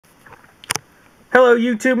Hello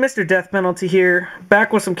YouTube, Mr. Death Penalty here,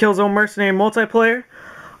 back with some Killzone Mercenary multiplayer.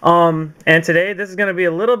 And today this is going to be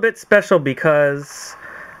a little bit special because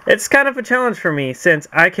it's kind of a challenge for me since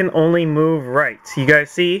I can only move right. You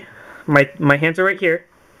guys see, my hands are right here.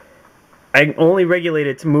 I'm only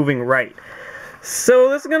regulated to moving right. So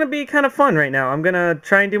this is going to be kind of fun right now. I'm going to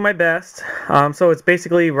try and do my best. So it's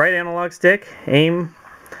basically right analog stick, aim,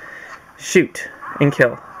 shoot, and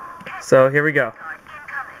kill. So here we go.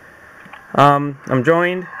 I'm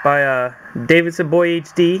joined by Davidson Boy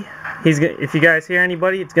HD. If you guys hear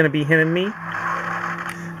anybody, it's gonna be him and me.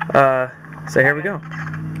 So here we go.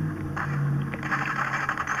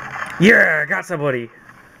 Yeah, got somebody.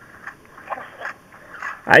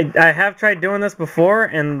 I have tried doing this before,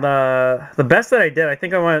 and the best that I did, I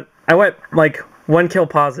think I went like 1 kill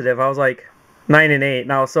positive. I was like 9 and 8,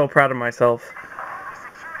 and I was so proud of myself.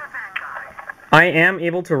 I am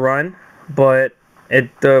able to run, but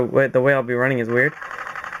the way I'll be running is weird.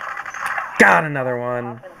 Got another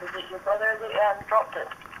one.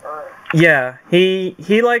 Yeah,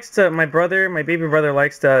 he likes to. My baby brother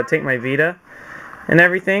likes to take my Vita and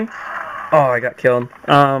everything. Oh, I got killed.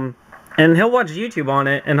 And he'll watch YouTube on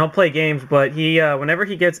it and he'll play games, but he whenever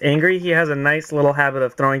he gets angry, he has a nice little habit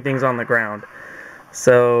of throwing things on the ground.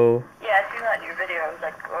 So. Yeah, I seen that in your video. I was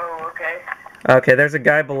like, oh, okay. Okay, there's a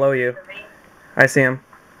guy below you. I see him.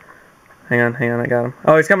 Hang on, I got him.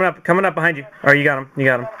 Oh, he's coming up behind you. Oh, you got him.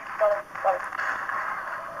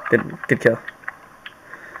 Good kill.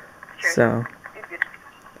 So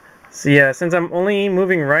yeah, since I'm only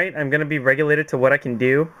moving right, I'm gonna be regulated to what I can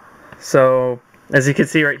do. So, as you can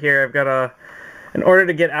see right here, I've got in order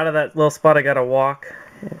to get out of that little spot, I gotta walk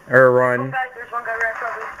or run. There's one guy right in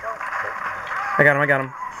front of I got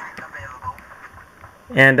him.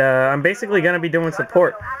 And I'm basically gonna be doing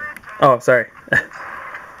support. Oh, sorry.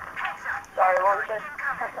 Sorry, what was it?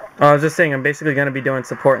 Oh, I was just saying, I'm basically going to be doing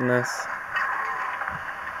support in this.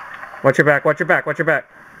 Watch your back. Oh,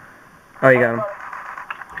 you got him.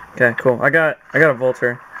 Okay, cool. I got a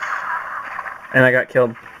vulture. And I got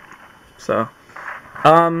killed. So.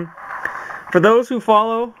 For those who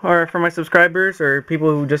follow, or for my subscribers, or people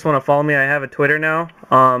who just want to follow me, I have a Twitter now.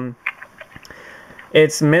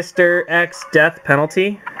 It's Mr. X Death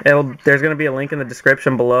Penalty. There's going to be a link in the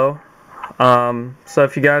description below. So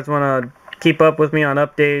if you guys want to keep up with me on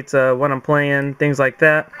updates, what I'm playing, things like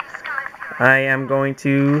that, I am going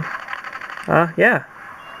to, yeah,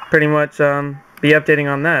 pretty much be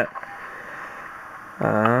updating on that.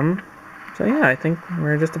 So yeah, I think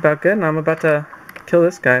we're just about good, and I'm about to kill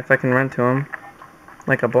this guy if I can run to him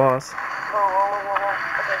like a boss.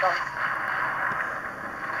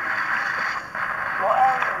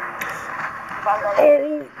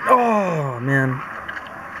 Oh man.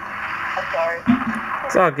 I'm sorry.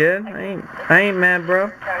 It's all good. I ain't mad,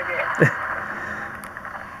 bro.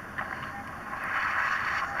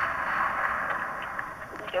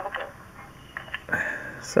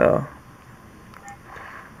 So.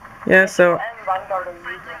 Yeah, so.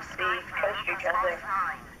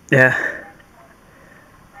 Yeah.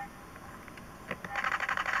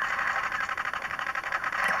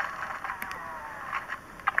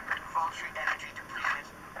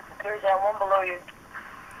 There's one below you.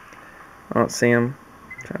 I don't see him.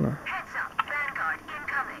 I'm trying to.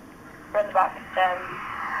 Right in the back,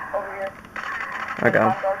 over here. I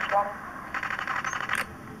got him.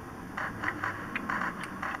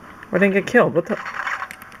 I didn't get killed. What the?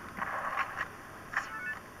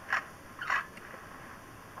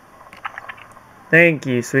 Thank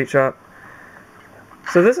you, sweet shot.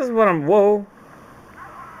 So this is what I'm. Whoa.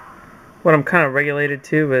 What I'm kind of regulated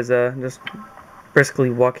to is just briskly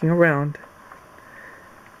walking around.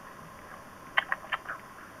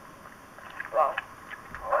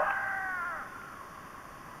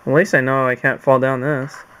 At least I know I can't fall down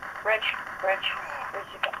this. Rich,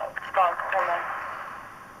 spawn, hold on.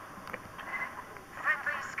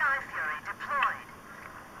 Friendly Sky Fury deployed.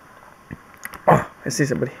 Oh, I see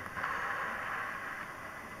somebody.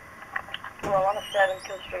 Well, I'm on a 7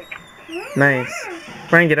 kill streak. Nice.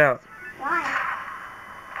 Brian, get out.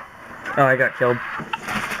 Oh, I got killed.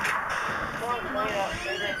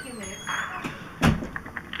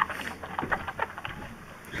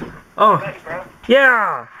 Oh,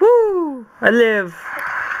 yeah! Woo! I live!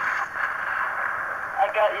 I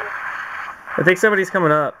got you. I think somebody's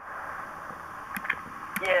coming up.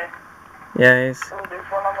 Yeah. Yeah, he's... Oh, there's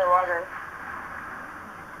one on the ladder.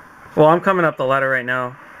 Well, I'm coming up the ladder right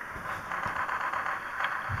now.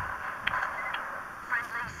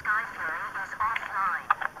 Friendly Sky Fury is offline.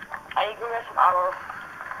 I need to go get some ammo.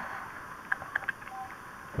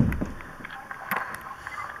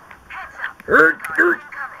 Heads up.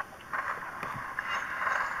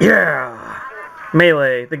 Yeah!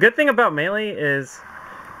 Melee. The good thing about melee is...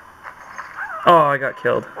 Oh, I got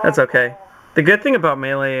killed. That's okay. The good thing about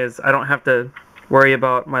melee is I don't have to worry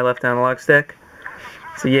about my left analog stick.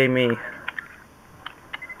 So yay me.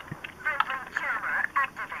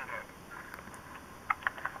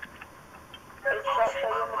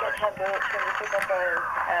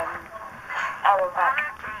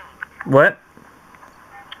 What?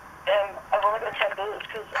 I've only got 10 bullets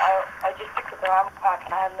because I just picked up the ammo pack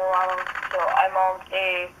and I had no ammo, so I'm on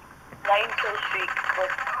a 9 kill streak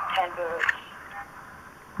with 10 bullets.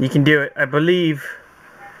 You can do it. I believe.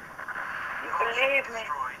 You believe me?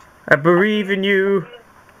 I believe in you.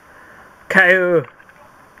 Kyle.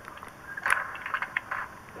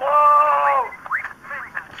 No!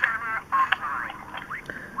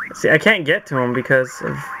 See, I can't get to him because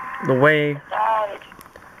of the way... Died.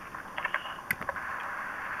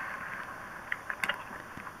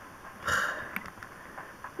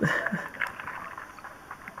 Oh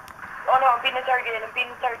no, I'm being interrogated, I'm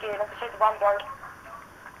beside the vanguard.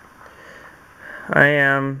 I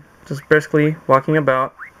am just briskly walking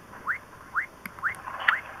about.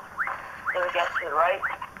 There we get to the right.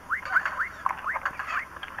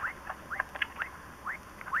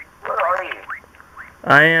 Where are you?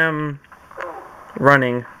 I am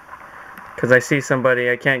running because I see somebody.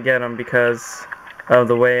 I can't get them because of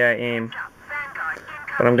the way I aim.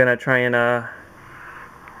 But I'm gonna try and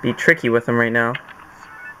be tricky with them right now.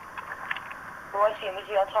 Oh, I see him. Is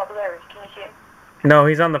he on top of there? Can you see him? No,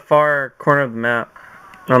 he's on the far corner of the map.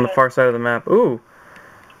 On the far side of the map. Ooh.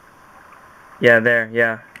 Yeah, there.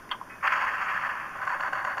 Yeah.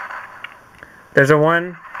 There's a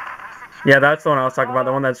one. Yeah, that's the one I was talking about.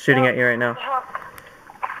 The one that's shooting at you right now. Can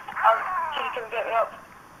you get me up?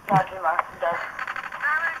 No, I didn't mark. I'm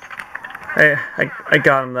dead. I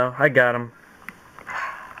got him though. I got him.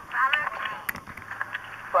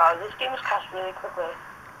 Wow, this game is passed really quickly.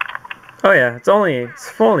 Oh yeah, it's only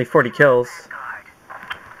 40 kills.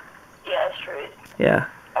 Yeah, that's true. Yeah.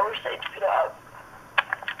 I wish they'd put it up.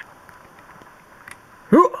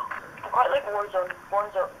 Ooh. I quite like Warzone.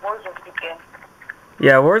 Warzone's a good game.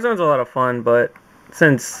 Yeah, Warzone's a lot of fun, but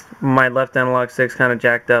since my left analog stick's kind of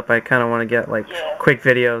jacked up, I kind of want to get like quick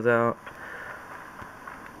videos out.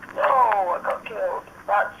 No, I got killed.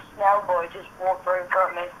 That snail boy just walked right in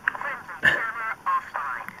front of me.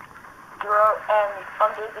 You're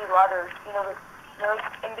under the ladder, you know,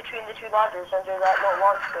 in between the two ladders, under that little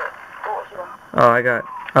launch bit. Go to them. Oh, I got...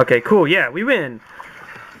 Okay, cool. Yeah, we win.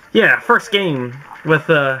 Yeah, first game with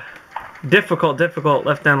a difficult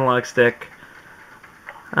left analog stick.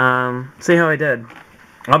 See how I did.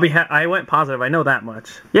 I went positive. I know that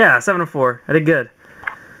much. Yeah, 7-4. I did good.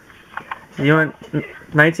 You went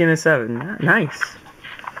 19-7. Nice.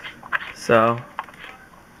 So...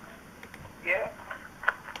 Yeah.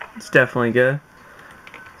 It's definitely good.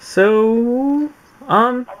 So,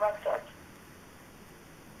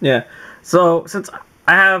 yeah. So, since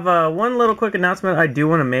I have one little quick announcement I do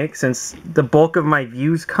want to make, since the bulk of my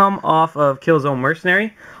views come off of Killzone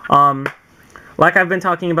Mercenary. Like I've been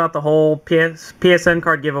talking about the whole PSN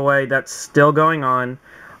card giveaway that's still going on.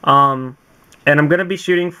 And I'm gonna be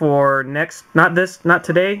shooting for not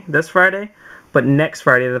today, this Friday, but next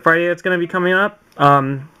Friday, the Friday that's gonna be coming up.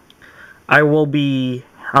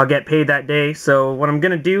 I'll get paid that day. So what I'm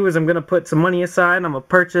gonna do is I'm gonna put some money aside. I'm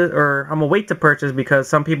gonna wait to purchase because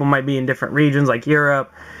some people might be in different regions like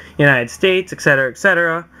Europe, United States, etc.,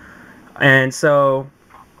 etc. And so,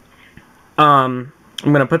 I'm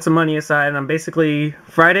gonna put some money aside, and I'm basically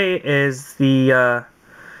Friday is the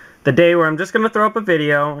day where I'm just gonna throw up a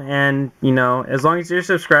video, and you know, as long as you're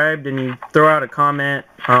subscribed and you throw out a comment,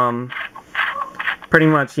 pretty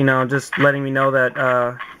much, you know, just letting me know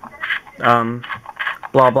that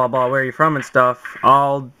blah blah blah where you're from and stuff.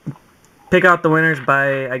 I'll pick out the winners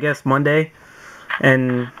by, I guess, Monday,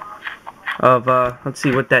 and let's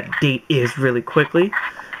see what that date is really quickly.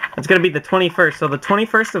 It's gonna be the 21st. So the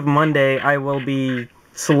 21st of Monday, I will be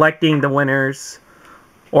selecting the winners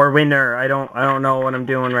or winner. I don't know what I'm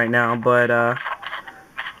doing right now, but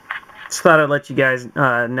just thought I'd let you guys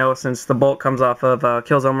know since the bulk comes off of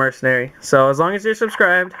Killzone Mercenary. So as long as you're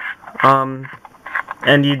subscribed, and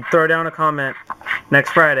you throw down a comment next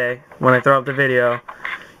Friday when I throw up the video,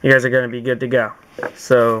 you guys are gonna be good to go.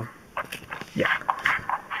 So yeah.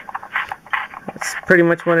 That's pretty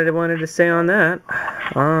much what I wanted to say on that.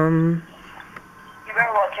 You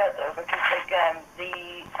better watch out though, because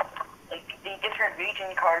the different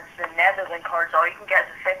region cards, the Netherlands cards, all you can get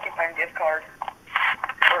is a £50 gift card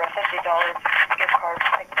or a $50 gift card.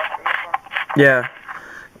 I think that's the reason. Yeah,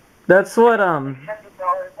 that's what $50. That's the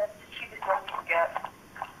cheapest one you can get.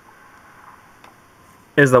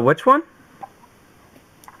 Is the which one?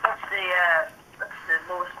 That's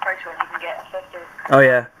the lowest price one you can get at 50. Oh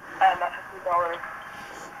yeah. At $50.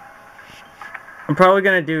 I'm probably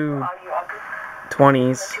gonna do Are you ugly?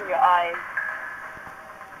 20s. Look into your eyes.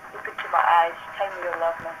 Look into my eyes. Tell me you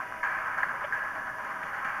love me.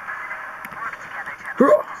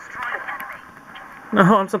 No,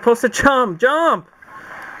 I'm supposed to jump! Jump!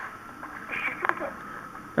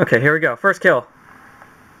 Okay, here we go. First kill.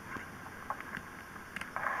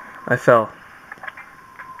 I fell.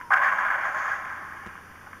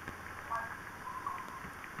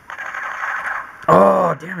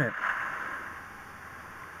 Oh, damn it.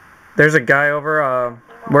 There's a guy over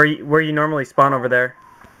where you normally spawn over there.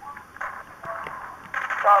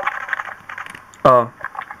 Oh.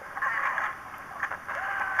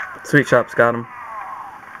 Sweet Shops got him.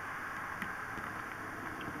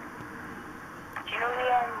 Do you know the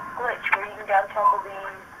glitch where you can get on top of the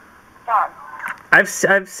fan?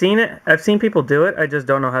 I've seen it. I've seen people do it. I just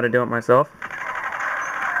don't know how to do it myself.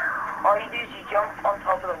 All you do is you jump on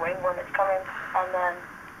top of the wing when it's coming, and then,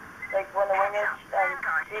 like, when the wing is,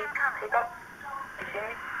 see, pick up. You see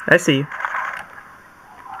me? I see you.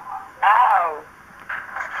 Ow!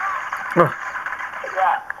 Oh. Like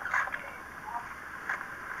that.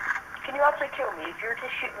 Can you actually kill me? If you were to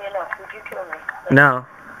shoot me enough, would you kill me? Like, No.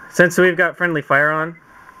 Since we've got friendly fire on,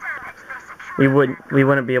 we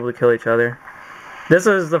wouldn't be able to kill each other. This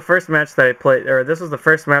was the first match that I played, or this was the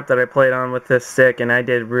first map that I played on with this stick, and I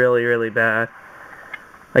did really, really bad.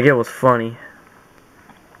 Like, it was funny.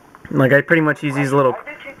 Like, I pretty much use these little... How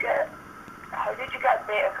did you get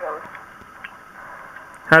beta code?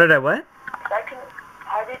 How did I what?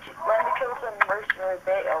 When the Killzone Mercenary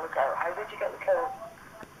beta was out, how did you get the code?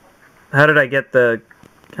 How did I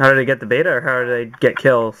get the beta, or how did I get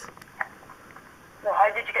kills? No, how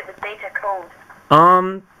did you get the beta code?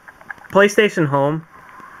 PlayStation Home.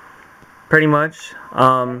 Pretty much.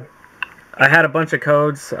 I had a bunch of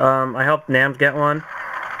codes. I helped Nams get one.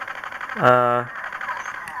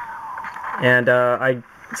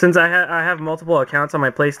 Since I have multiple accounts on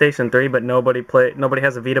my PlayStation 3, but nobody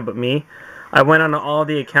has a Vita but me. I went on all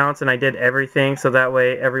the accounts and I did everything so that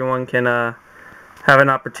way everyone can have an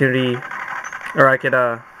opportunity, or I could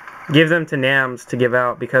give them to Nams to give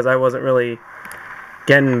out, because I wasn't really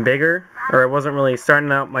getting bigger, or I wasn't really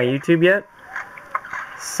starting out my YouTube yet.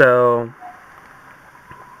 So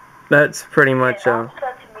that's pretty much. Said to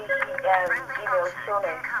me, emailed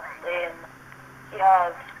Sony saying he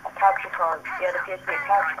has a capture card. He had a PS3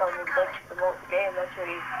 capture card and he'd like to promote the game. That's what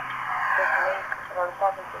he said to me when I was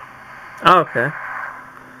talking to him. Oh, okay.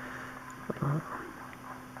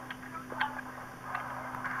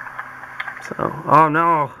 So, oh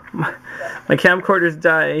no, my camcorder's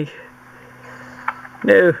dying.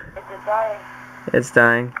 No. Is it dying? It's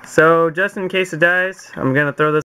dying. So, just in case it dies, I'm gonna throw this